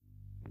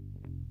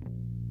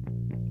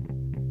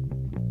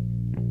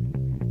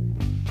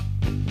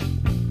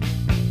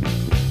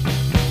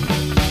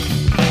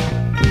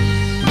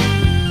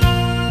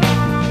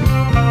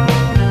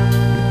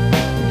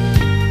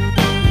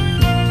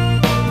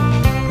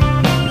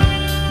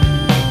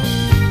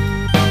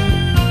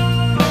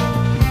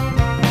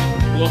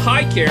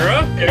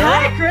Kara.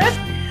 Hi, Chris.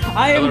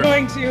 I am Hello.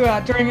 going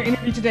to, during our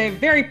interview today,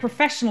 very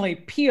professionally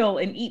peel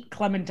and eat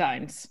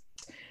clementines.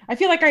 I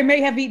feel like I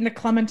may have eaten a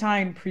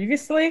clementine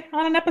previously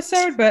on an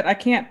episode, but I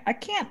can't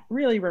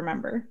really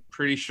remember.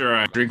 Pretty sure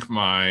I drink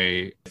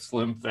my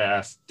Slim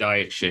Fast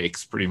diet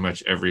shakes pretty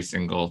much every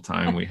single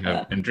time we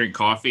have and drink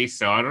coffee.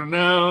 So I don't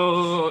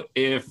know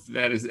if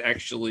that is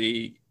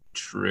actually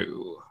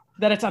true.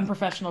 That it's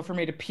unprofessional for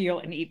me to peel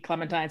and eat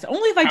clementines.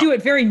 Only if I do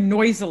it very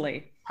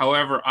noisily.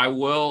 However, I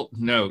will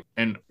note,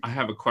 and I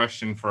have a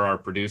question for our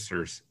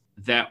producers,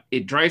 that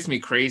it drives me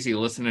crazy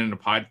listening to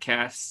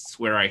podcasts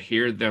where I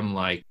hear them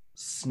like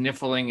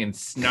sniffling and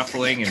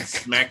snuffling and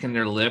smacking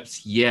their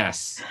lips.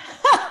 Yes.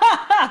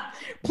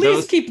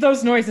 Please keep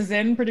those noises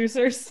in,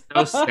 producers.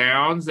 Those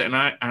sounds, and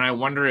I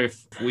wonder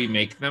if we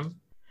make them.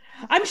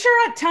 I'm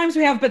sure at times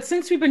we have, but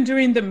since we've been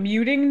doing the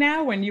muting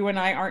now when you and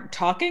I aren't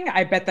talking,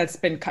 I bet that's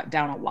been cut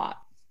down a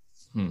lot.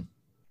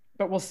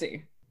 But we'll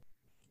see.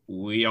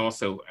 We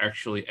also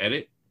actually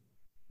edit,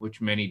 which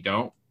many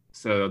don't.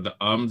 So the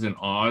ums and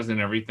ahs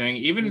and everything,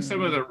 even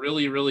some of the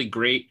really, really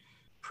great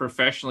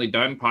professionally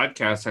done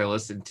podcasts I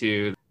listen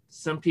to,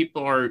 some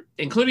people are,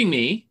 including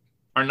me,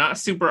 are not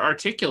super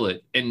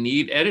articulate and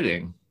need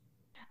editing.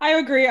 I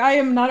agree. I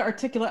am not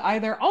articulate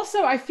either.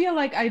 Also, I feel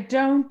like I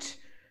don't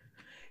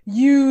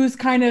use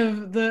kind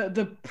of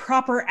the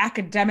proper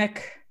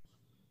academic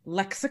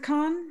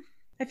lexicon.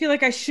 I feel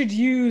like I should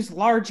use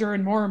larger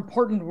and more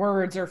important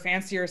words or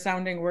fancier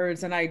sounding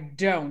words, and I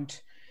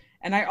don't.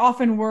 And I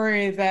often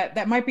worry that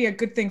that might be a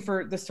good thing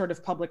for this sort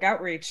of public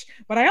outreach.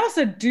 But I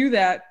also do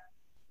that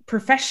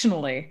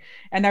professionally,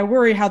 and I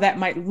worry how that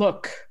might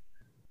look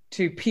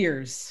to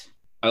peers.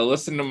 I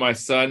listen to my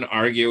son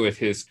argue with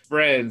his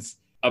friends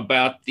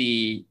about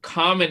the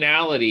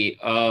commonality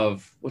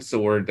of, what's the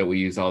word that we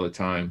use all the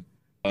time?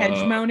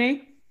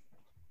 Hegemony?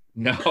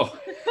 No.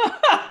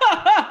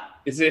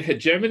 Is it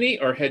hegemony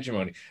or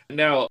hegemony?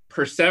 No,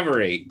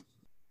 perseverate.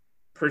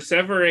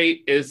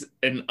 Perseverate is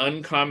an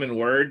uncommon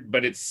word,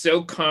 but it's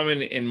so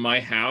common in my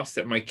house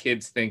that my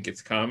kids think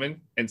it's common.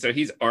 And so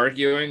he's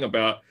arguing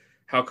about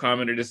how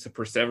common it is to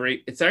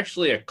perseverate. It's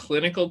actually a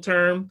clinical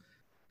term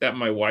that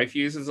my wife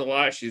uses a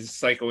lot. She's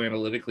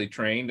psychoanalytically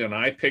trained, and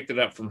I picked it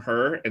up from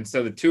her. And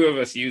so the two of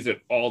us use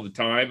it all the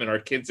time, and our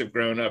kids have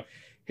grown up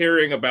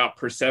hearing about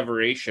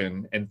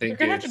perseveration and thinking.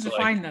 You're going to have to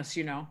define this,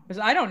 because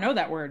I don't know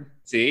that word.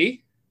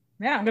 See?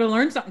 Yeah, I'm going to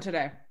learn something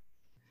today.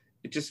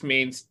 It just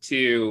means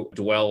to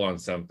dwell on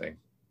something.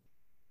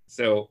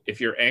 So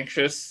if you're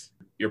anxious,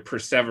 you're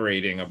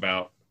perseverating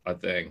about a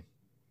thing.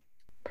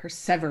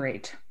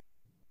 Perseverate.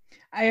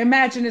 I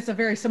imagine it's a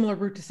very similar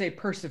root to say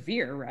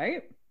persevere,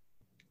 right?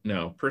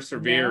 No,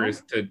 persevere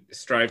is to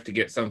strive to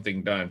get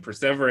something done.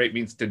 Perseverate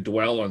means to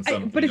dwell on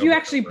something. But if you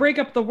actually break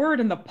up the word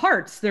and the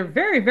parts, they're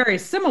very, very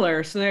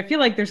similar. So I feel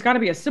like there's got to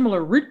be a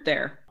similar root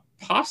there.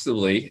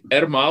 Possibly.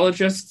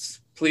 Etymologists,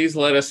 please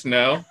let us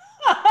know.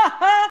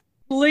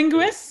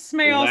 Linguists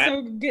may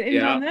also get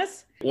in on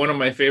this. One of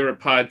my favorite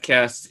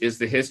podcasts is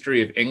The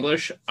History of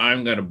English.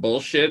 I'm going to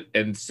bullshit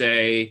and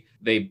say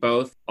they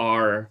both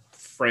are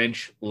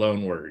French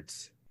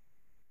loanwords.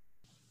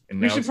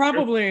 And we should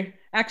probably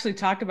actually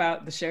talk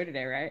about the show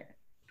today, right?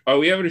 Oh,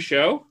 we having a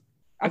show?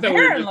 I thought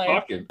we were just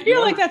talking. I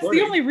feel like that's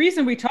the only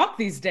reason we talk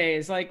these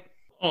days. Like,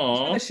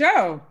 the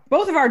show.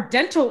 Both of our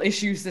dental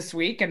issues this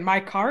week and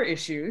my car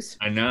issues.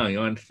 I know. You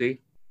want to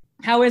see?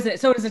 How is it?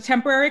 So it is a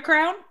temporary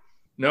crown?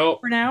 No.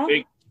 For now?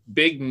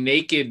 Big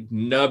naked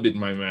nub in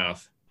my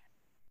mouth.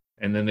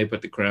 And then they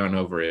put the crown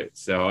over it.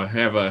 So I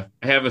have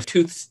a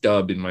tooth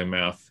stub in my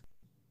mouth.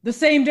 The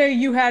same day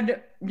you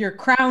had your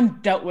crown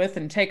dealt with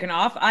and taken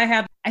off,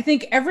 I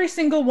think every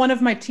single one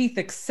of my teeth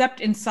except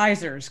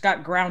incisors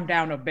got ground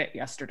down a bit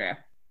yesterday.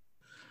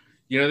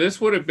 This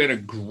would have been a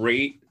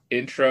great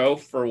intro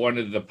for one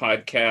of the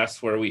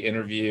podcasts where we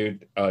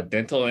interviewed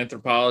dental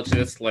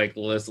anthropologists like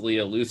Leslie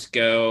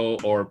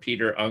Alusco or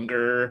Peter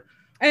Unger.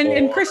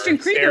 And Christian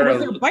Krieger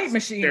with her bite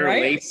machine, Sarah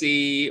right?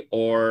 Lacey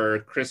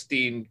or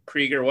Christine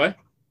Krieger, what?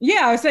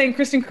 Yeah, I was saying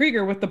Kristen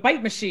Krieger with the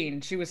bite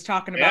machine she was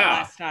talking about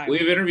last time.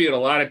 We've interviewed a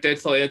lot of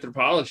dental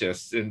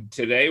anthropologists, and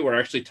today we're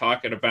actually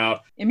talking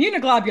about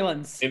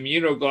immunoglobulins.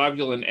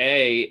 Immunoglobulin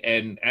A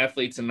and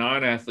athletes and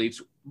non-athletes,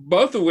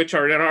 both of which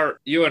are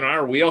in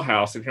our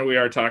wheelhouse, and here we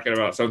are talking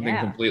about something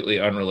completely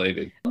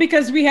unrelated.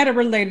 Because we had a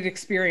related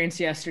experience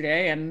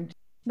yesterday, and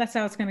that's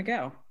how it's going to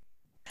go.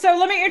 So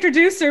let me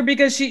introduce her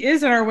because she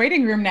is in our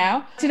waiting room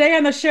now. Today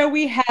on the show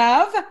we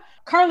have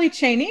Carly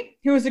Cheney,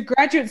 who is a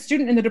graduate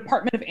student in the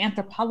Department of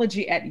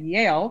Anthropology at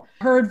Yale.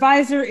 Her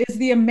advisor is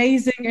the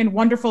amazing and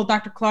wonderful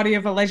Dr.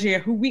 Claudia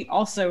Valegia, who we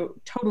also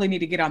totally need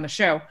to get on the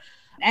show.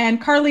 And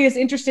Carly is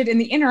interested in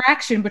the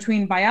interaction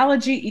between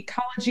biology,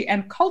 ecology,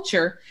 and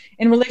culture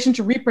in relation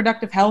to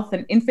reproductive health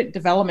and infant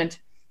development,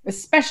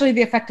 especially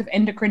the effect of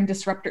endocrine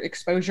disruptor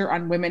exposure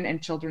on women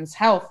and children's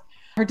health.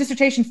 Her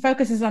dissertation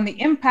focuses on the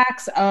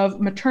impacts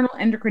of maternal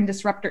endocrine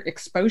disruptor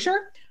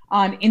exposure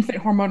on infant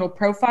hormonal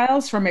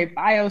profiles from a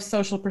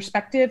biosocial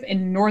perspective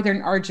in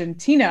northern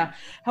Argentina.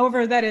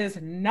 However, that is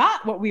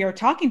not what we are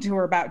talking to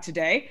her about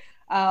today.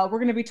 We're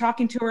going to be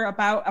talking to her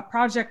about a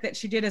project that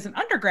she did as an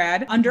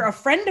undergrad under a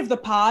friend of the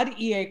pod,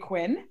 E.A.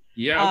 Quinn,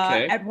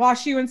 at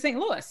WashU in St.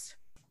 Louis.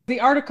 The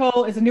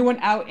article is a new one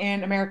out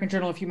in American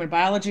Journal of Human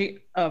Biology,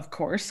 of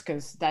course,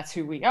 because that's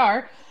who we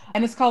are.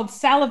 And it's called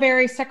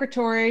Salivary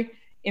Secretory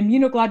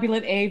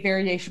Immunoglobulin A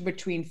Variation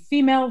Between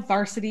Female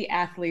Varsity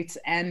Athletes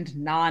and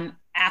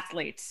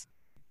Non-Athletes.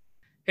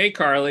 Hey,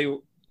 Carly.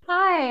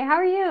 Hi, how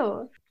are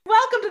you?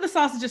 Welcome to the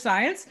Sausage of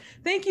Science.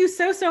 Thank you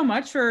so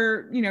much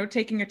for,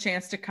 taking a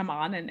chance to come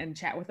on and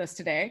chat with us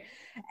today.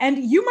 And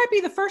you might be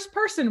the first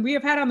person we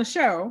have had on the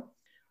show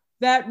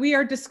that we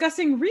are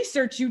discussing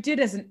research you did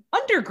as an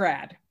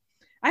undergrad.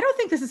 I don't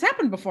think this has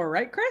happened before,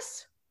 right,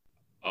 Chris?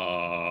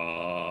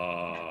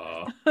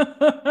 I'm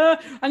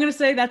going to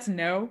say that's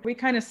no. We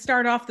kind of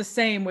start off the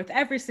same with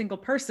every single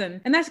person,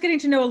 and that's getting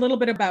to know a little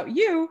bit about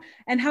you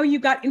and how you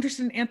got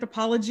interested in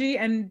anthropology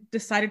and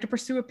decided to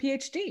pursue a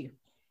PhD.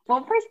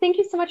 Well, first, thank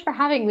you so much for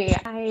having me.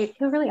 I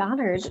feel really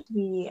honored to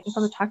be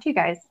able to talk to you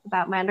guys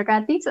about my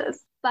undergrad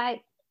thesis. But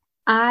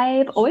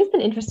I've always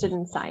been interested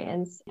in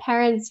science.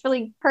 Parents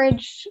really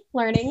encourage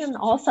learning in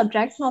all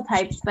subjects and all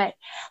types, but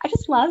I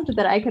just loved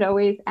that I could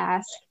always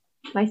ask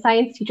my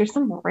science teacher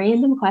some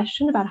random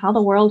question about how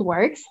the world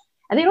works,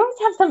 and they'd always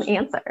have some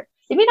answer.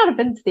 It may not have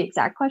been the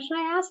exact question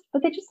I asked,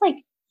 but they just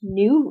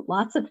knew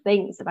lots of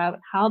things about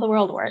how the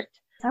world worked.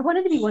 So I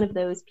wanted to be one of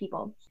those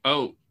people.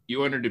 Oh, you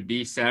wanted to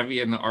be savvy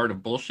in the art of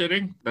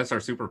bullshitting? That's our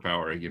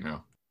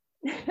superpower,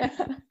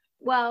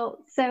 Well,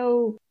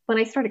 so when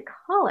I started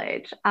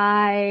college,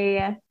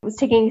 I was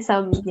taking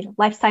some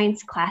life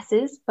science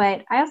classes,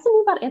 but I also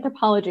knew about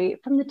anthropology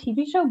from the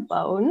TV show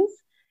Bones,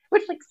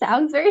 which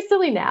sounds very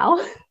silly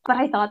now, but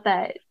I thought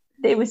that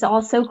it was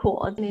all so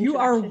cool. You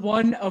are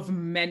one of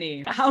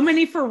many. How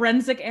many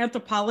forensic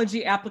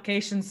anthropology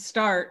applications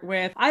start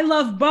with, I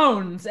love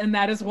bones, and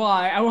that is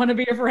why I want to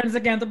be a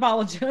forensic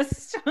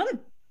anthropologist?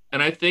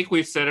 And I think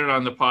we've said it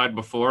on the pod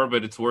before,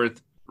 but it's worth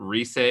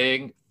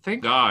re-saying.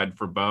 Thank God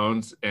for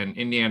Bones and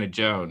Indiana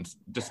Jones.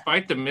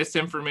 Despite the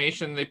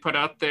misinformation they put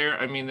out there,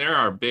 they're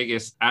our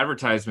biggest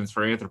advertisements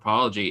for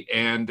anthropology.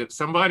 And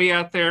somebody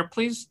out there,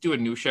 please do a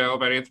new show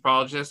about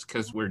anthropologists,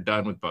 because we're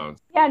done with Bones.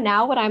 Yeah,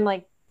 now when I'm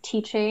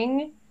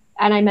teaching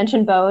and I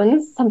mention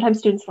Bones, sometimes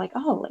students are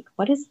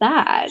what is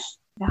that?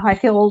 Now I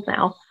feel old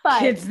now. But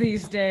kids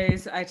these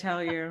days, I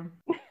tell you.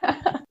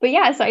 But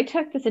yeah, so I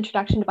took this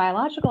introduction to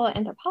biological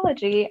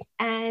anthropology,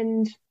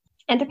 and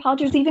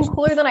anthropology was even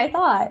cooler than I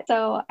thought.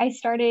 So I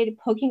started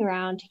poking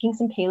around, taking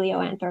some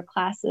paleoanthro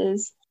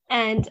classes,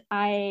 and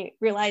I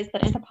realized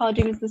that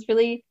anthropology was this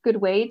really good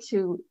way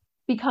to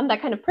become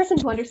that kind of person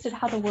who understood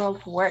how the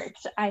world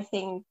worked. I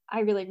think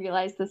I really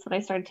realized this when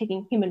I started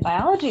taking human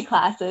biology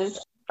classes,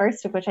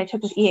 first of which I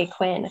took with E.A.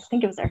 Quinn. I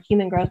think it was our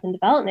human growth and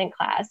development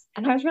class.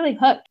 And I was really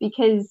hooked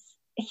because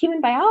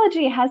human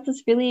biology has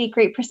this really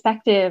great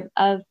perspective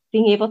of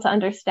being able to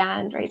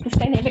understand, this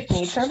dynamic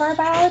nature of our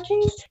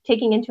biology,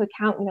 taking into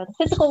account, the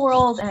physical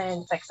world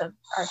and effects of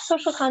our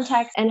social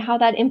context and how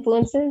that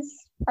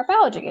influences our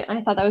biology. And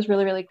I thought that was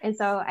really, really cool. And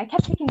so I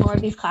kept taking more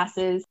of these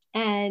classes,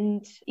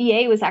 and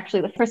EA was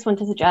actually the first one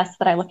to suggest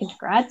that I look into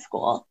grad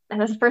school.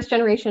 And as a first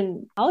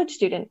generation college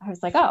student, I was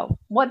oh,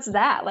 what's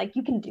that?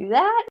 You can do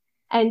that?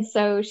 And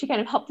so she kind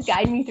of helped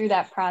guide me through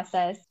that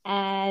process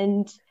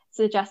and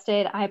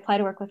suggested I apply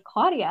to work with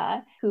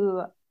Claudia,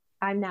 who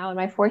I'm now in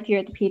my fourth year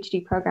at the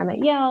PhD program at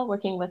Yale,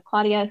 working with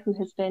Claudia, who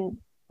has been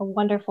a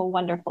wonderful,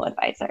 wonderful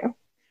advisor.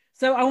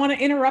 So I want to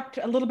interrupt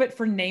a little bit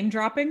for name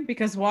dropping,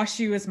 because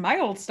WashU is my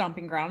old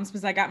stomping grounds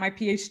because I got my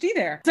PhD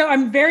there. So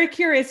I'm very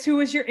curious, who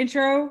was your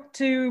intro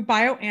to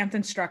bioanth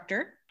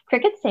instructor?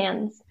 Cricket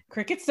Sands.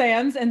 Cricket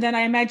Sands. And then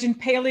I imagine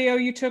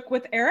paleo you took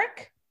with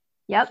Eric?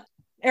 Yep.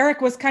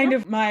 Eric was kind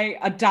of my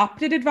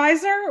adopted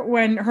advisor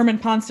when Herman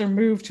Poncer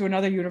moved to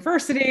another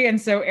university. And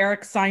so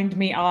Eric signed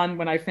me on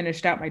when I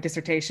finished out my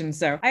dissertation.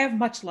 So I have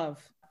much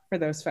love for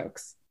those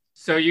folks.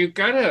 So you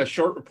got a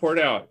short report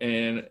out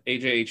in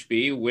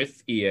AJHB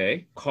with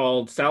EA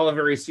called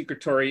Salivary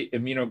Secretory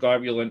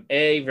Immunoglobulin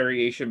A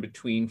Variation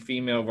Between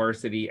Female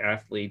Varsity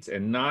Athletes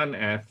and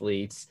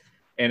Non-Athletes.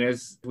 And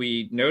as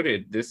we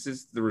noted, this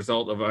is the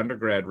result of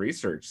undergrad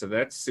research. So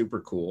that's super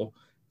cool.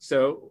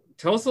 So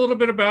tell us a little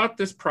bit about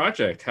this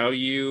project, how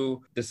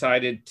you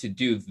decided to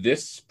do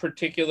this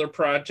particular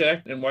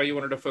project and why you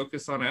wanted to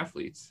focus on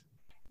athletes.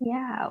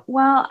 Yeah,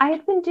 well, I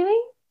had been doing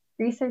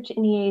research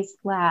in EA's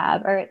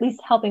lab, or at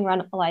least helping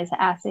run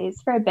ELISA assays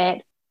for a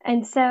bit.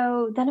 And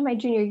so then in my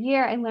junior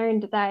year, I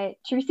learned that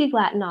to receive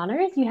Latin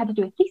honors, you had to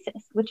do a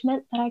thesis, which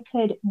meant that I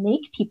could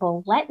make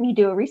people let me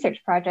do a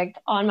research project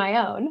on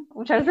my own,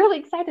 which I was really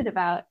excited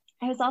about.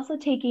 I was also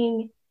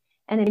taking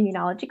an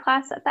immunology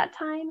class at that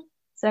time.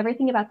 So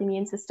everything about the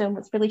immune system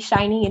was really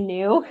shiny and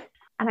new.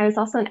 And I was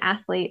also an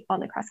athlete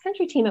on the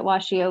cross-country team at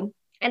WashU.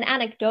 And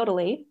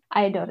anecdotally,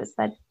 I had noticed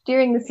that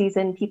during the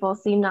season, people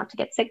seem not to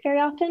get sick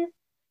very often.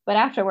 But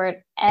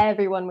afterward,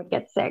 everyone would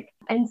get sick.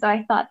 And so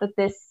I thought that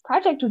this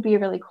project would be a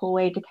really cool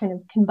way to kind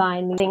of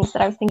combine the things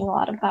that I was thinking a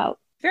lot about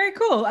Very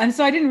cool. And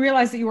so I didn't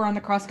realize that you were on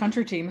the cross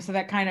country team. So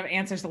that kind of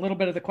answers a little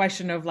bit of the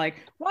question of like,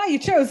 why you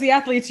chose the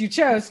athletes you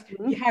chose.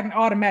 You had an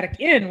automatic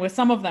in with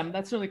some of them.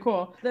 That's really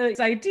cool. The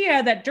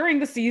idea that during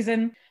the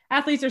season,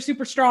 athletes are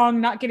super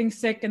strong, not getting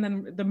sick. And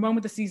then the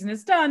moment the season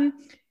is done,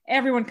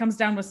 everyone comes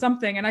down with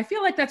something. And I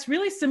feel like that's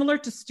really similar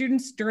to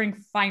students during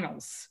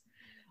finals.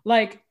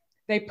 Like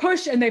they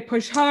push and they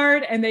push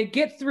hard and they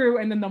get through.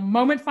 And then the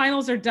moment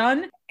finals are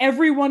done,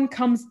 everyone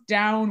comes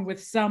down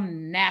with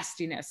some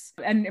nastiness.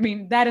 And I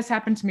mean, that has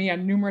happened to me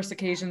on numerous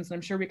occasions, and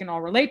I'm sure we can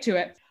all relate to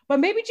it. But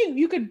maybe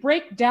you could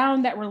break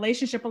down that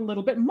relationship a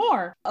little bit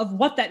more of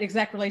what that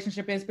exact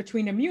relationship is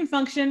between immune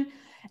function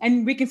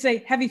and we can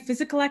say heavy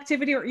physical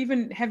activity or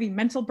even heavy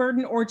mental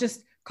burden, or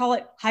just call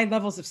it high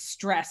levels of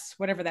stress,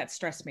 whatever that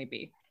stress may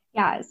be.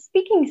 Yeah,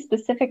 speaking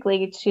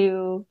specifically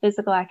to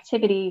physical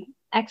activity,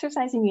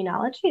 exercise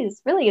immunology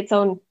is really its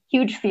own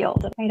huge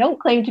field. I don't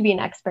claim to be an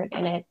expert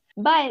in it,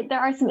 but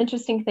there are some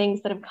interesting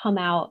things that have come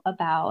out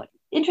about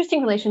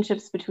interesting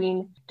relationships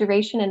between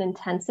duration and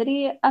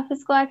intensity of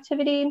physical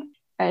activity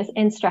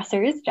and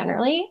stressors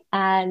generally,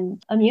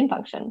 and immune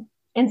function.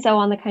 And so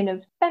on the kind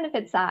of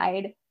benefit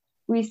side,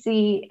 we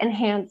see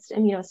enhanced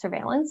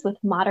immunosurveillance with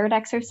moderate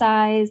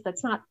exercise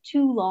that's not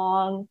too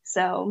long.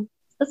 So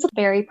this will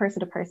vary person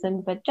to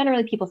person, but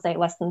generally people say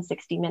less than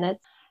 60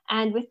 minutes.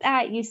 And with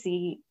that, you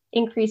see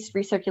increased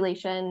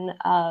recirculation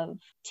of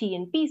T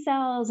and B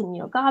cells,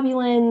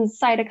 immunoglobulins,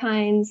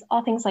 cytokines,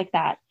 all things like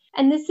that.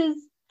 And this is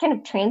kind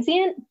of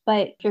transient,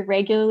 but if you're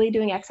regularly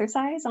doing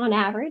exercise, on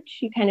average,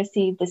 you kind of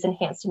see this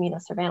enhanced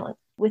immunosurveillance.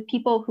 With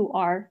people who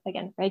are,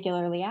 again,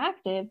 regularly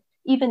active,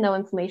 even though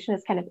inflammation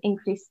is kind of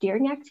increased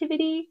during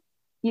activity,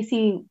 you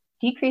see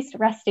decreased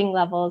resting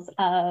levels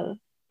of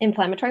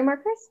inflammatory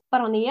markers.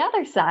 But on the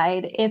other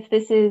side, if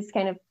this is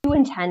kind of too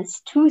intense,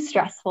 too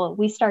stressful,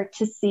 we start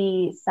to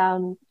see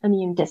some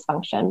immune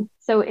dysfunction.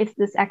 So if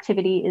this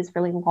activity is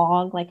really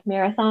long, like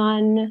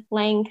marathon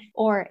length,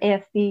 or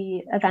if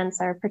the events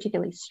are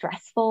particularly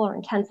stressful or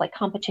intense, like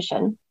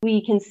competition,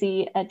 we can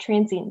see a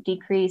transient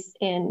decrease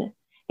in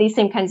these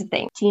same kinds of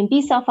things: T and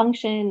B cell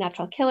function,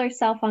 natural killer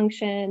cell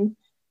function,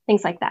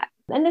 things like that.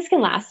 And this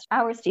can last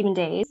hours to even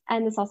days.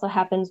 And this also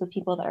happens with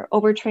people that are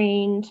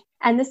overtrained.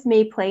 And this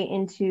may play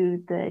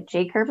into the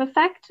J-curve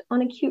effect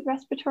on acute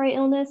respiratory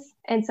illness.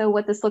 And so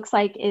what this looks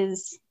like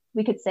is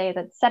we could say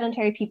that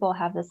sedentary people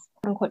have this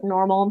quote unquote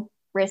normal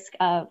risk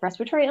of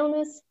respiratory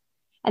illness.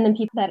 And then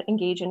people that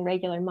engage in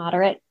regular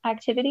moderate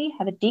activity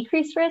have a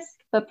decreased risk.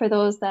 But for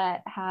those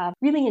that have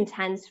really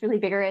intense, really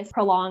vigorous,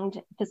 prolonged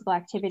physical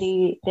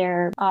activity,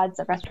 their odds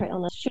of respiratory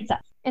illness shoots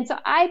up. And so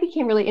I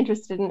became really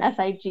interested in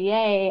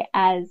SIGA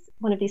as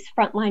one of these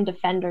frontline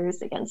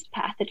defenders against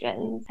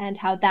pathogens, and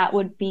how that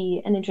would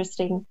be an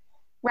interesting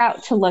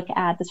route to look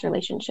at this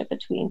relationship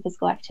between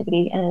physical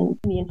activity and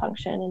immune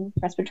function and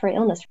respiratory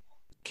illness.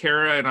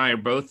 Kara and I are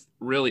both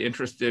really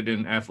interested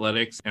in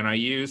athletics, and I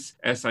use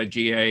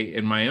SIGA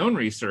in my own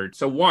research.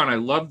 So one, I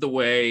love the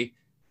way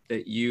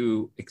that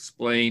you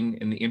explain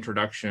in the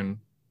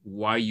introduction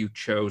why you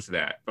chose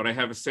that. But I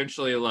have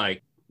essentially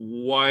like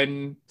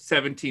one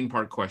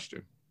 17-part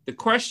question. The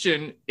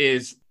question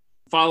is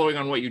following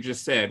on what you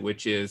just said,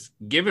 which is,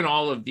 given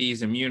all of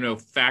these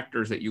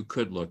immunofactors that you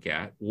could look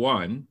at,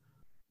 one,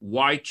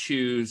 why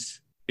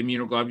choose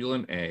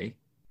immunoglobulin A?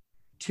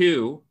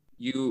 Two,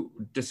 you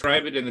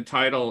describe it in the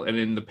title and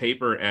in the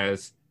paper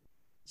as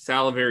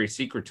salivary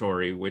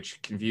secretory,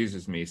 which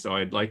confuses me. So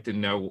I'd like to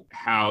know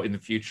how in the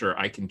future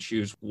I can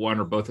choose one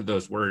or both of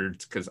those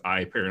words, because I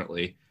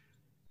apparently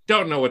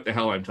don't know what the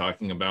hell I'm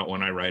talking about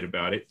when I write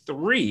about it.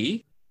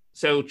 Three,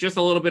 so just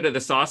a little bit of the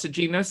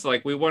sausaginess,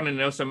 like we want to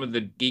know some of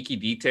the geeky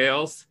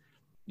details.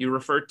 You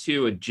refer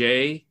to a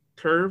J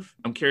curve.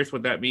 I'm curious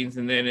what that means.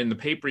 And then in the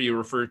paper, you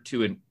refer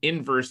to an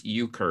inverse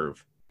U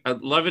curve.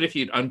 I'd love it if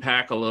you'd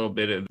unpack a little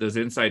bit of those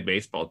inside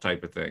baseball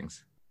type of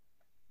things.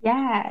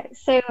 Yeah,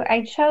 so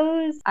I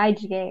chose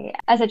IgA.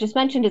 As I just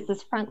mentioned, it's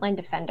this frontline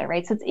defender,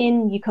 right? So it's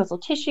in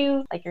mucosal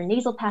tissue, like your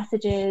nasal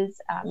passages,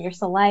 your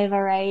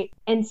saliva, right?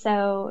 And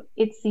so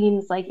it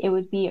seems like it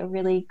would be a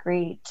really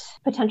great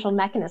potential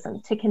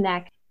mechanism to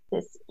connect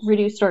this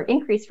reduced or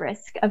increased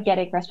risk of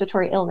getting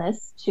respiratory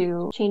illness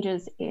to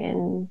changes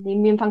in the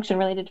immune function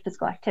related to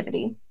physical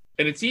activity.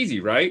 And it's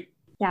easy, right?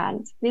 Yeah,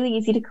 and it's really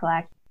easy to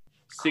collect.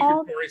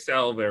 Secretory,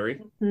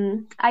 salivary.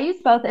 Mm-hmm. I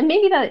use both, and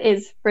maybe that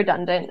is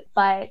redundant,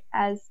 but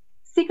as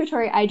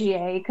secretory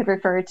IgA could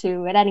refer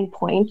to at any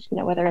point,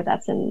 whether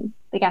that's in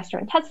the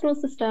gastrointestinal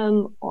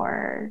system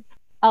or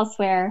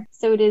elsewhere.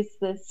 So it is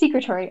the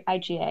secretory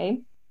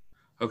IgA.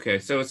 Okay,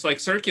 so it's like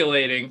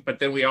circulating, but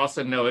then we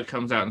also know it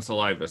comes out in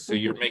saliva. So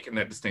you're making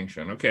that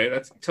distinction. Okay,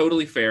 that's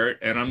totally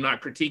fair. And I'm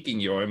not critiquing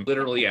you. I'm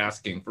literally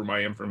asking for my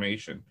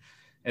information.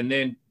 And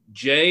then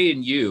J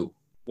and U,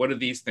 what do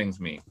these things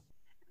mean?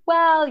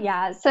 Well,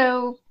 yeah,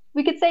 so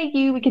we could say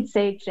U, we could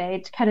say J.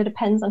 It kind of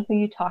depends on who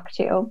you talk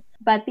to.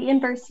 But the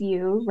inverse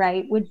U,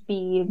 right, would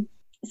be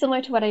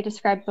similar to what I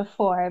described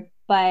before,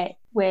 but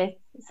with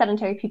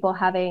sedentary people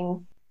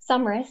having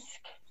some risk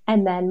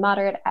and then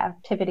moderate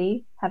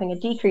activity having a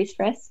decreased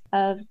risk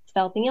of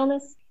developing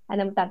illness, And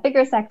then with that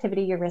vigorous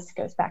activity, your risk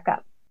goes back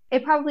up.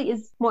 It probably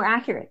is more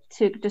accurate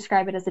to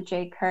describe it as a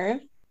J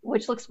curve,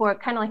 which looks more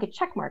kind of like a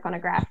check mark on a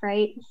graph,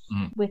 right?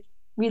 With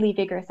really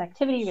vigorous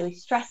activity, really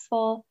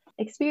stressful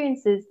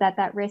experiences,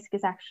 that risk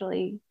is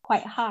actually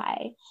quite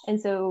high. And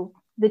so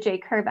the J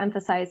curve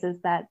emphasizes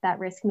that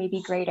risk may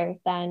be greater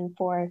than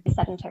for a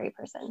sedentary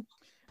person.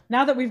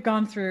 Now that we've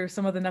gone through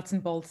some of the nuts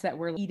and bolts that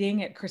we're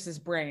eating at Chris's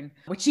brain,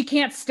 which he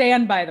can't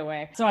stand, by the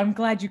way. So I'm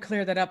glad you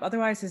cleared that up.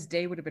 Otherwise, his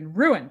day would have been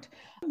ruined.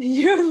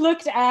 You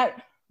looked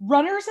at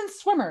runners and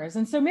swimmers.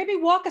 And so maybe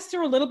walk us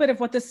through a little bit of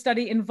what this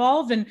study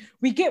involved. And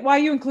we get why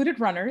you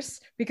included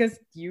runners, because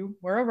you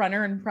were a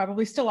runner and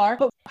probably still are.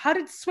 But how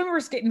did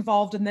swimmers get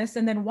involved in this?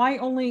 And then why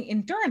only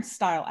endurance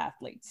style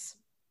athletes?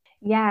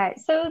 Yeah,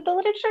 so the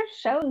literature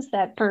shows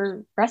that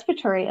for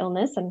respiratory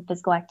illness and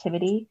physical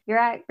activity, you're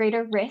at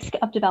greater risk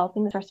of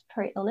developing this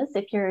respiratory illness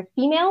if you're a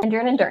female and you're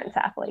an endurance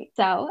athlete.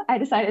 So I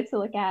decided to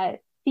look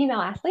at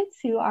female athletes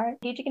who are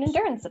engaging in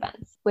endurance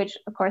events, which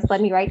of course led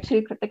me right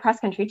to the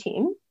cross-country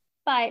team.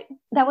 But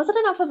that wasn't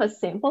enough of a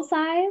sample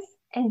size.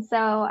 And so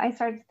I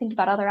started to think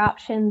about other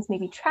options,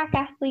 maybe track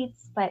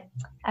athletes, but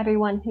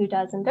everyone who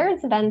does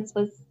endurance events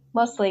was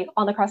mostly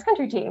on the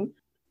cross-country team.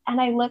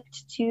 And I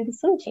looked to the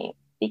swim team,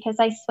 because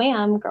I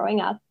swam growing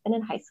up and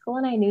in high school,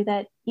 and I knew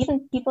that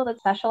even people that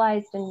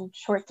specialized in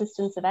short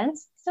distance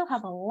events still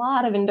have a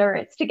lot of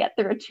endurance to get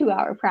through a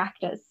 2-hour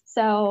practice.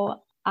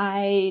 So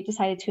I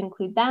decided to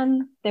include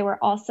them. There were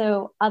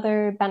also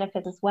other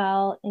benefits as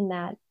well, in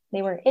that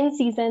they were in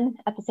season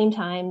at the same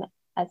time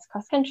as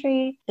cross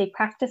country. They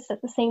practiced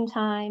at the same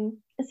time.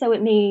 So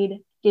it made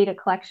data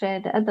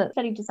collection and the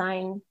study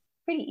design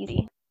pretty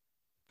easy.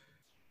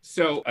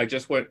 So I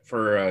just went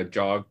for a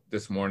jog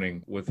this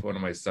morning with one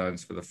of my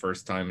sons for the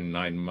first time in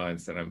 9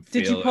 months, and I'm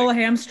feeling... Did you pull a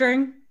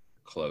hamstring?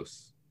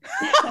 Close.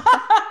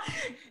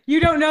 You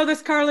don't know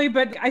this, Carly,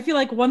 but I feel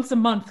like once a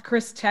month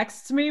Chris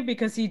texts me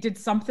because he did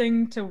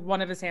something to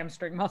one of his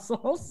hamstring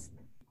muscles.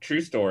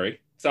 True story.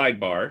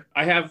 Sidebar.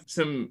 I have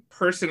some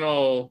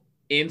personal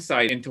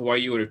insight into why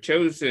you would have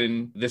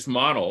chosen this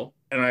model,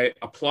 and I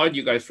applaud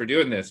you guys for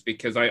doing this,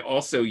 because I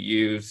also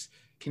use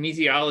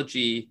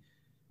kinesiology,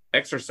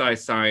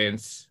 exercise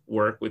science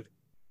work with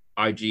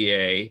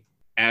IGA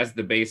as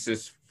the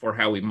basis for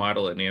how we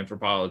model it in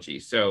anthropology.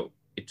 So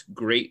it's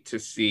great to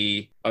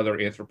see other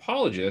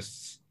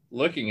anthropologists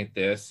looking at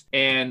this.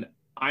 And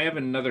I have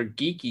another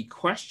geeky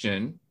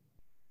question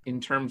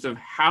in terms of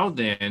how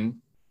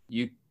then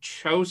you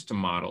chose to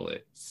model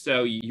it.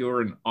 So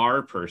you're an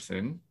R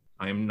person.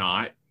 I am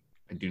not.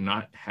 I do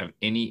not have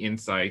any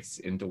insights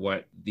into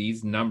what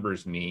these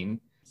numbers mean.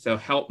 So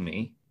help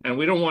me. And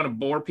we don't want to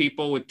bore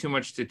people with too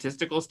much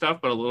statistical stuff,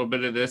 but a little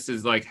bit of this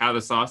is like how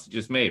the sausage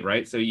is made,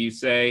 right? So you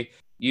say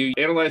you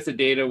analyze the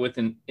data with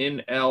an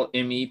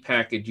NLME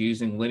package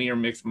using linear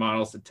mixed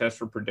models to test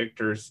for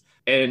predictors.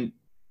 And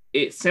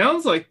it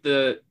sounds like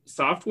the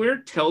software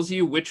tells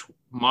you which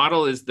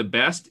model is the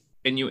best,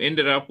 and you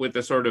ended up with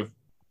a sort of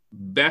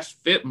best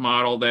fit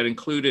model that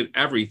included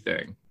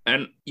everything.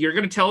 And you're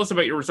going to tell us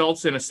about your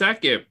results in a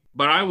second,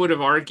 but I would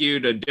have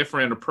argued a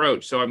different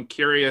approach. So I'm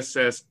curious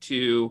as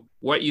to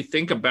what you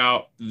think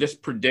about this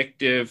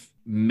predictive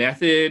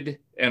method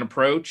and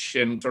approach,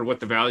 and sort of what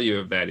the value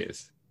of that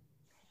is.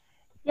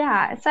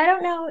 Yeah, so I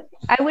don't know.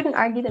 I wouldn't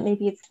argue that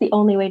maybe it's the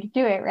only way to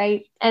do it,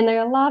 right? And there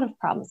are a lot of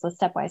problems with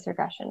stepwise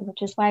regression,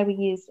 which is why we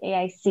used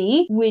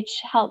AIC,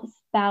 which helps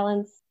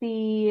balance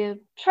the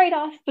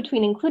trade-off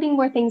between including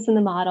more things in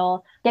the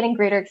model, getting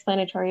greater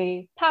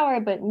explanatory power,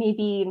 but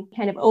maybe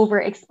kind of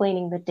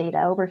over-explaining the data,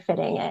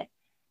 overfitting it.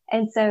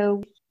 And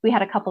so we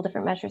had a couple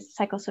different measures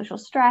of psychosocial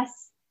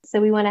stress.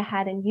 So we went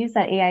ahead and used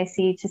that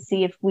AIC to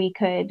see if we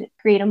could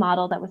create a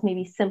model that was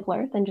maybe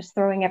simpler than just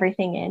throwing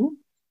everything in.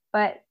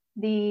 But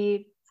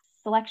the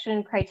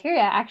selection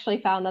criteria actually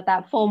found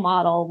that full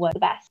model was the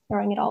best,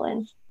 throwing it all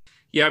in.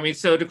 Yeah, I mean,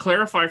 so to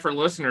clarify for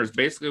listeners,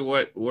 basically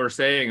what we're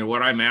saying and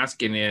what I'm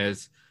asking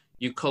is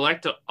you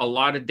collect a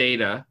lot of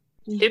data.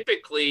 Mm-hmm.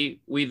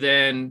 Typically, we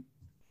then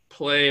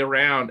play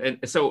around. And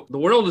so the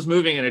world is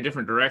moving in a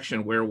different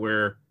direction where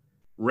we're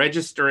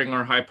registering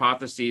our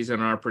hypotheses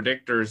and our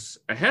predictors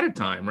ahead of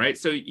time, right?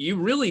 So you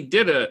really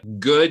did a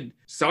good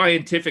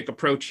scientific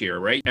approach here,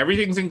 right?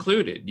 Everything's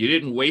included. You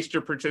didn't waste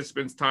your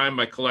participants' time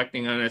by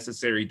collecting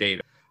unnecessary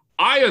data.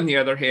 I, on the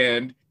other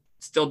hand,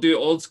 still do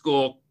old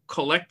school,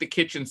 collect the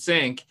kitchen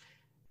sink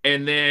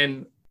and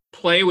then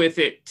play with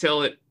it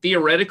till it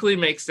theoretically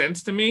makes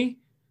sense to me.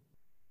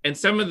 And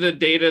some of the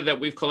data that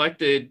we've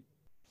collected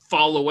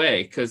fall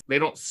away because they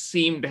don't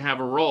seem to have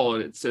a role.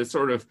 It's a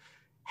sort of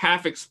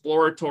half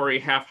exploratory,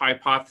 half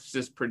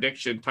hypothesis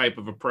prediction type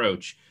of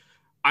approach.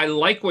 I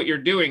like what you're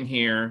doing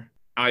here.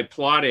 I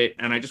applaud it.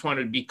 And I just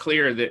wanted to be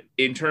clear that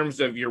in terms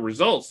of your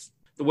results,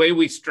 the way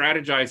we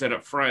strategize it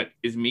up front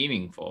is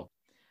meaningful.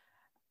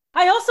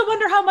 I also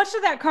wonder how much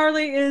of that,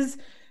 Carly, is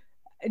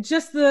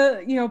just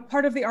the,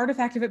 part of the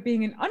artifact of it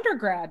being an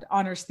undergrad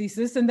honors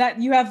thesis, and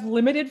that you have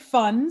limited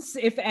funds,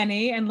 if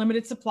any, and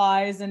limited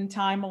supplies and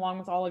time along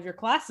with all of your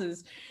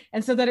classes.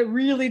 And so that it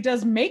really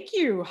does make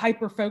you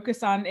hyper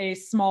focus on a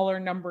smaller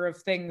number of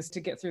things to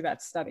get through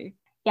that study.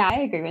 Yeah,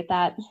 I agree with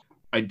that.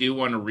 I do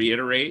want to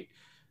reiterate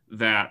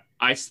that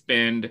I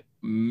spend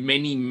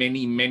many,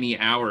 many, many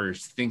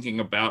hours thinking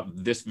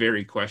about this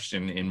very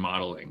question in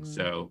modeling.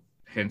 So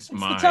hence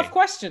it's a tough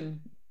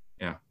question.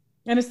 Yeah.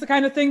 And it's the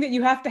kind of thing that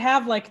you have to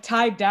have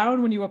tied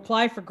down when you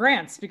apply for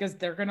grants, because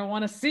they're going to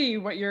want to see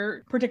what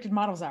your predicted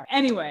models are.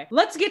 Anyway,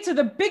 let's get to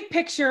the big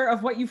picture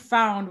of what you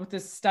found with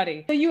this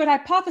study. So you had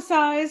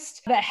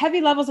hypothesized that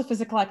heavy levels of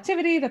physical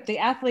activity that the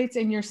athletes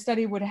in your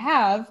study would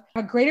have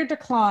a greater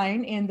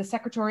decline in the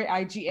secretory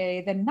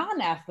IgA than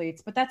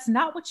non-athletes, but that's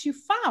not what you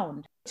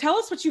found. Tell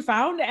us what you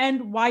found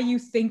and why you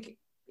think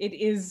it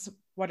is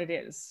what it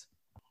is.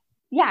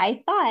 Yeah,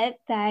 I thought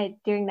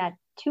that during that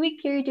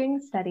 2-week period during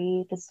the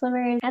study, the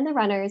swimmers and the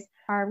runners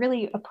are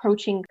really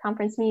approaching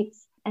conference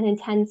meets and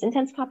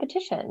intense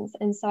competitions.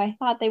 And so I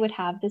thought they would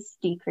have this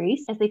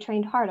decrease as they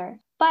trained harder.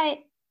 But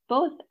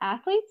both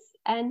athletes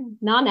and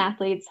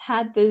non-athletes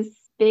had this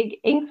big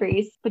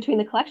increase between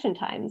the collection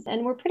times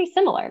and were pretty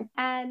similar.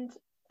 And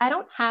I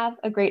don't have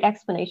a great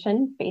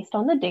explanation based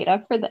on the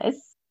data for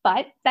this,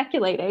 but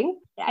speculating,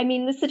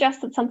 this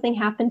suggests that something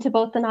happened to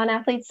both the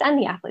non-athletes and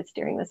the athletes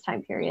during this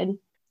time period.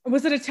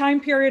 Was it a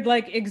time period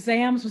like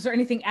exams? Was there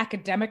anything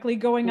academically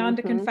going on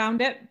to confound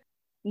it?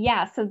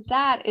 Yeah, so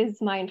that is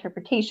my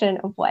interpretation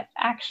of what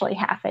actually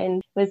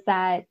happened, was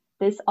that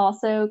this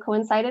also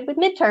coincided with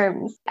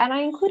midterms. And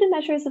I included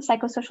measures of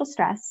psychosocial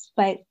stress,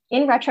 but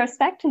in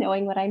retrospect,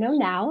 knowing what I know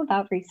now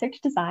about research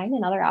design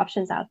and other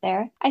options out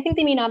there, I think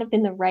they may not have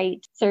been the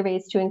right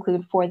surveys to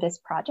include for this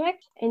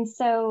project. And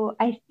so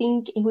I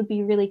think it would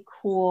be really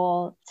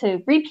cool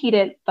to repeat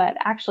it, but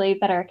actually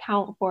better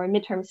account for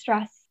midterm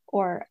stress,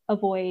 or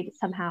avoid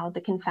somehow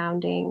the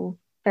confounding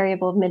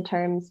variable of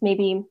midterms,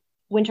 maybe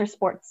winter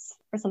sports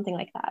or something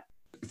like that.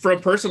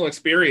 From personal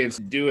experience,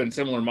 doing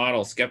similar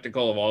models,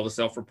 skeptical of all the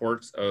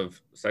self-reports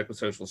of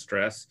psychosocial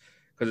stress,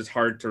 because it's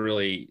hard to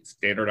really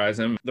standardize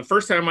them. The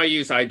first time I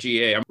used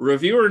IgA,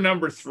 reviewer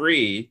number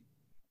 3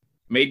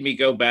 made me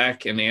go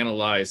back and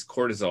analyze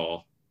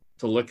cortisol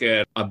to look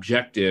at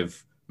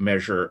objective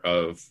measure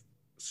of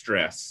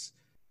stress,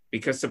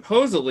 because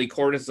supposedly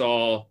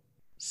cortisol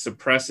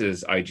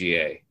suppresses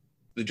IgA.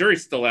 The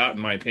jury's still out,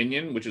 in my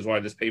opinion, which is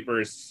why this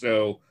paper is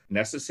so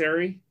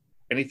necessary.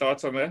 Any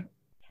thoughts on that?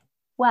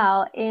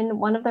 Well, in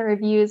one of the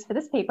reviews for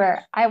this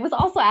paper, I was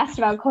also asked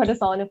about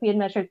cortisol and if we had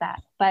measured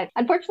that. But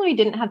unfortunately, we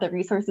didn't have the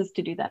resources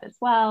to do that as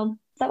well.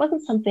 So that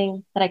wasn't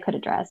something that I could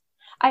address.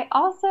 I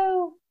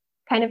also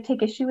kind of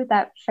take issue with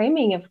that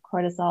framing of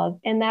cortisol,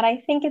 in that I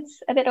think it's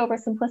a bit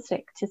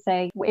oversimplistic to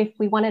say, if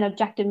we want an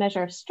objective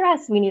measure of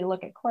stress, we need to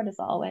look at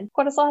cortisol. And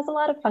cortisol has a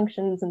lot of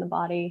functions in the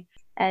body,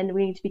 and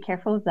we need to be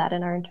careful of that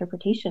in our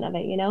interpretation of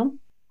it,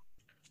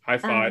 High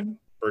five,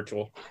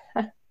 virtual.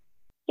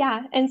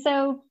 Yeah. And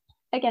so,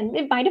 again,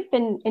 it might have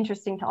been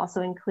interesting to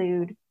also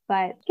include,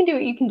 but you can do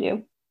what you can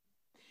do.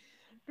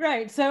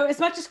 Right. So as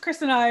much as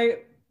Chris and I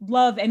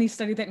love any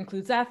study that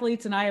includes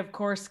athletes, and I, of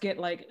course, get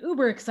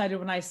uber excited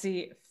when I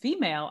see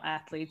female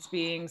athletes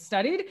being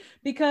studied,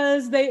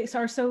 because they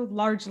are so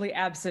largely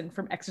absent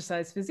from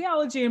exercise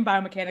physiology and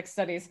biomechanics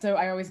studies. So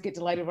I always get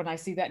delighted when I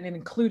see that and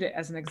include it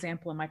as an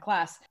example in my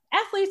class.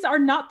 Athletes are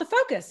not the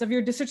focus of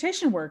your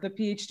dissertation work, the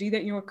PhD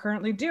that you are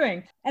currently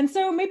doing. And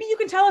so maybe you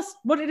can tell us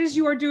what it is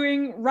you are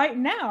doing right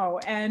now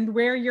and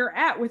where you're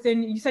at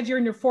within, you said you're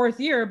in your 4th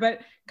year, but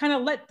kind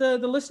of let the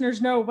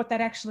listeners know what that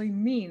actually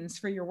means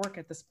for your work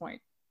at this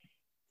point.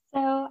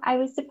 So I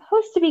was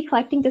supposed to be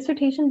collecting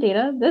dissertation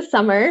data this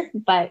summer,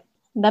 but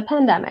the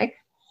pandemic.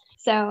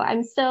 So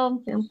I'm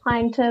still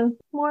applying to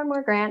more and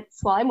more grants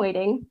while I'm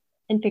waiting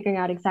and figuring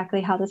out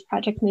exactly how this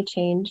project may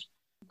change.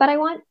 But I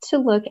want to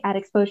look at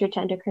exposure to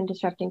endocrine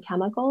disrupting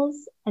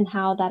chemicals and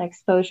how that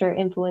exposure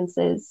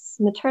influences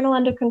maternal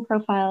endocrine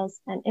profiles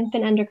and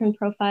infant endocrine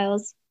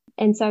profiles.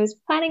 And so I was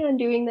planning on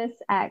doing this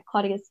at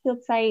Claudia's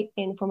field site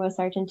in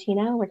Formosa,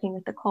 Argentina, working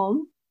with the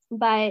COM.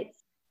 But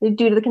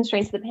due to the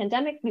constraints of the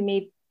pandemic, we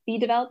may be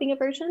developing a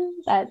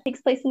version that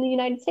takes place in the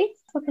United States.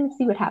 So we'll kind of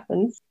see what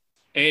happens.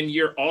 And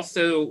you're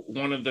also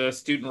one of the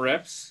student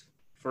reps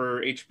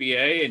for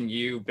HBA, and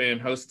you've been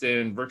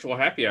hosting virtual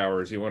happy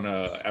hours. You want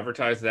to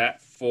advertise that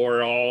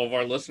for all of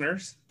our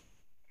listeners?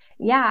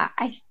 Yeah,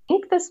 I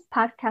think this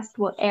podcast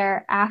will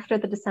air after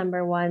the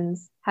December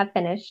ones have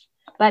finished.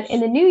 But in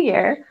the new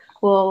year,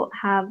 we'll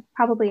have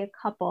probably a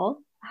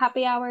couple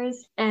happy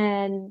hours,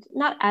 and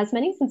not as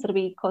many since it'll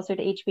be closer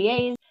to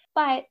HBAs,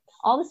 but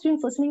all the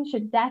students listening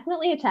should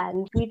definitely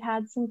attend. We've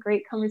had some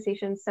great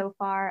conversations so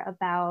far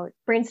about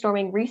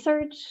brainstorming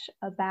research,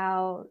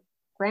 about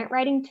grant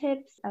writing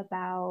tips,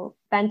 about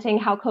venting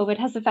how COVID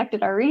has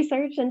affected our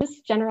research, and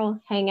just general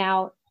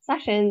hangout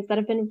sessions that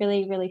have been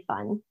really, really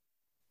fun.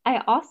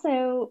 I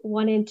also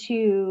wanted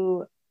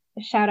to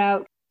shout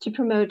out to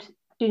promote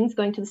students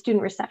going to the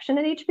student reception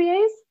at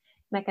HBAs.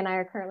 Mecca and I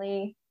are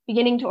currently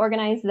beginning to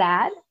organize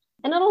that.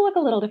 And it'll look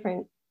a little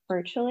different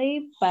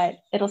virtually, but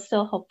it'll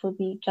still hopefully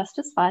be just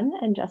as fun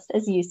and just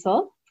as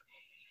useful.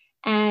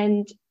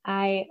 And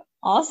I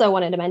also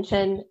wanted to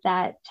mention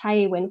that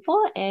Ty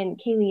Winful and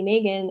Kaylee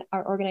Megan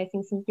are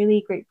organizing some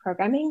really great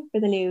programming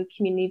for the new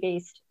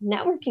community-based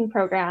networking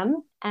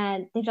program.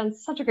 And they've done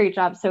such a great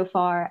job so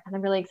far. And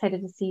I'm really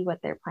excited to see what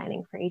they're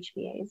planning for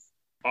HBAs.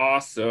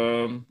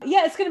 Awesome.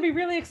 Yeah, it's going to be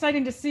really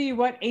exciting to see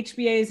what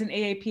HBAs and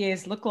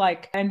AAPAs look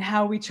like and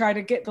how we try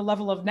to get the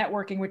level of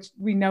networking, which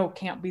we know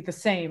can't be the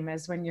same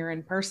as when you're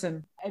in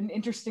person. An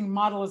interesting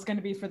model is going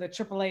to be for the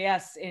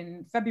AAAS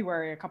in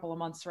February, a couple of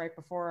months right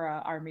before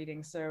our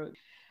meeting. So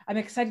I'm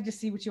excited to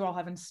see what you all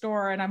have in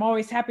store. And I'm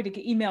always happy to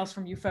get emails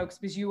from you folks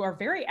because you are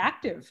very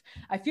active.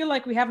 I feel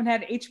like we haven't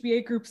had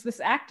HBA groups this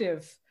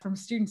active from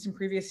students in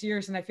previous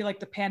years. And I feel like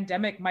the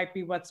pandemic might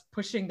be what's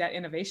pushing that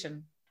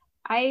innovation.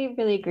 I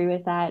really agree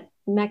with that.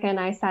 Mecca and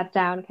I sat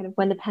down kind of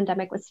when the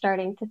pandemic was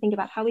starting to think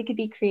about how we could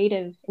be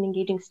creative in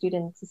engaging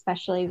students,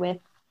 especially with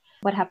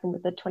what happened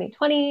with the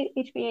 2020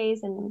 HBAs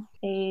and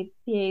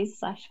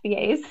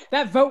ABAs/BAs.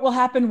 That vote will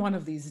happen one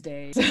of these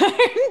days.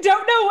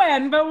 Don't know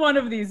when, but one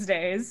of these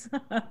days.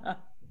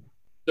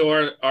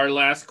 So our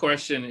last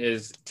question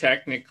is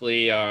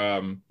technically,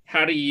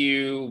 how do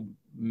you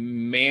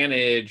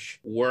manage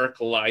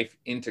work-life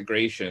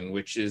integration,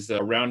 which is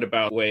a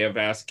roundabout way of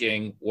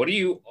asking, what do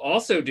you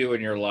also do in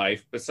your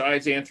life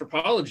besides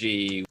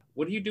anthropology?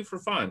 What do you do for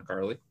fun,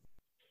 Carly?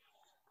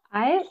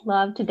 I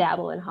love to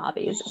dabble in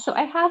hobbies, so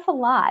I have a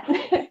lot.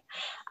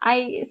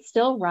 I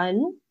still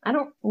run. I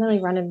don't really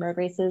run in road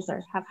races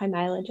or have high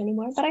mileage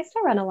anymore, but I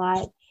still run a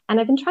lot. And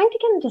I've been trying to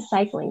get into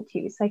cycling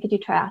too, so I could do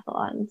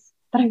triathlons,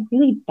 but I'm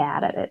really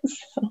bad at it.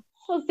 So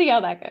we'll see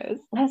how that goes.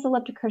 I also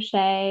love to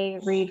crochet,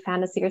 read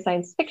fantasy or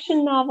science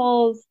fiction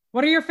novels.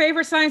 What are your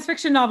favorite science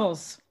fiction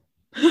novels?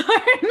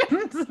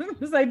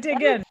 As I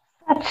dig in.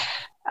 That's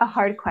a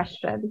hard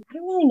question. I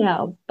don't really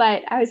know,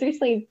 but I was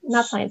recently,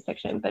 not science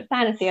fiction, but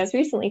fantasy. I was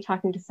recently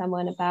talking to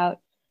someone about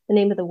The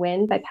Name of the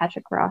Wind by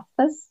Patrick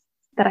Rothfuss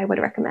that I would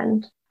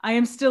recommend. I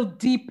am still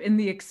deep in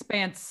the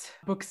Expanse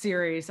book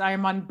series. I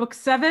am on book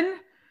 7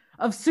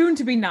 of soon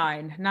to be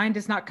 9. 9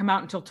 does not come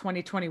out until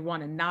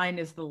 2021, and 9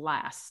 is the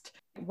last.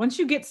 Once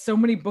you get so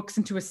many books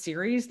into a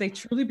series, they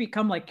truly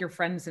become like your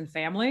friends and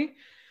family,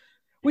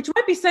 which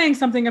might be saying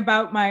something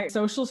about my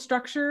social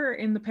structure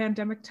in the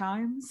pandemic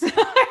times.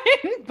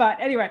 But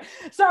anyway,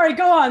 sorry,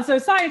 go on. So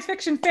science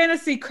fiction,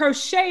 fantasy,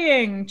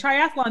 crocheting,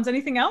 triathlons,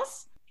 anything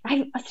else?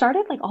 I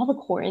started like all the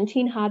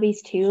quarantine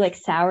hobbies too, like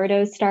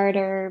sourdough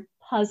starter,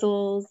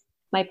 puzzles.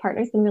 My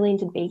partner's been really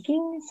into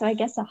baking. So I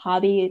guess a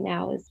hobby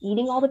now is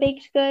eating all the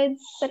baked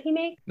goods that he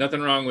makes.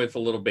 Nothing wrong with a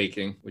little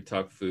baking. We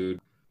talk food.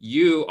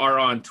 You are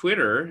on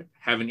Twitter,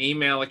 have an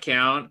email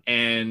account,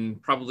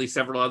 and probably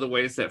several other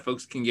ways that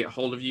folks can get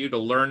hold of you to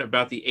learn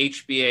about the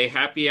HBA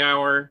Happy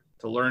Hour,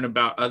 to learn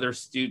about other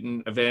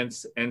student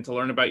events, and to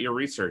learn about your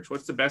research.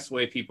 What's the best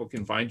way people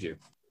can find you?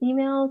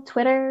 Email,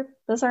 Twitter,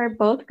 those are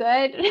both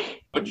good.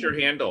 What's your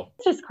handle?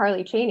 It's just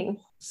Carly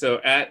Chaney.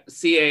 So at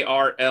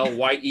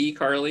CARLYE,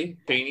 Carly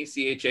Chaney,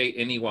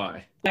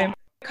 CHANEY.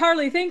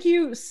 Carly, thank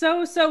you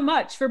so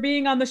much for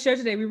being on the show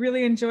today. We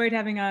really enjoyed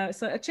having a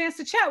chance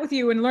to chat with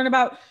you and learn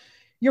about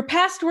your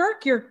past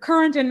work, your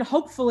current and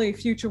hopefully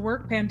future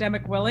work,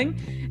 pandemic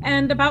willing,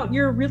 and about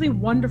your really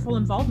wonderful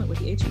involvement with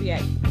the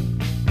HBA.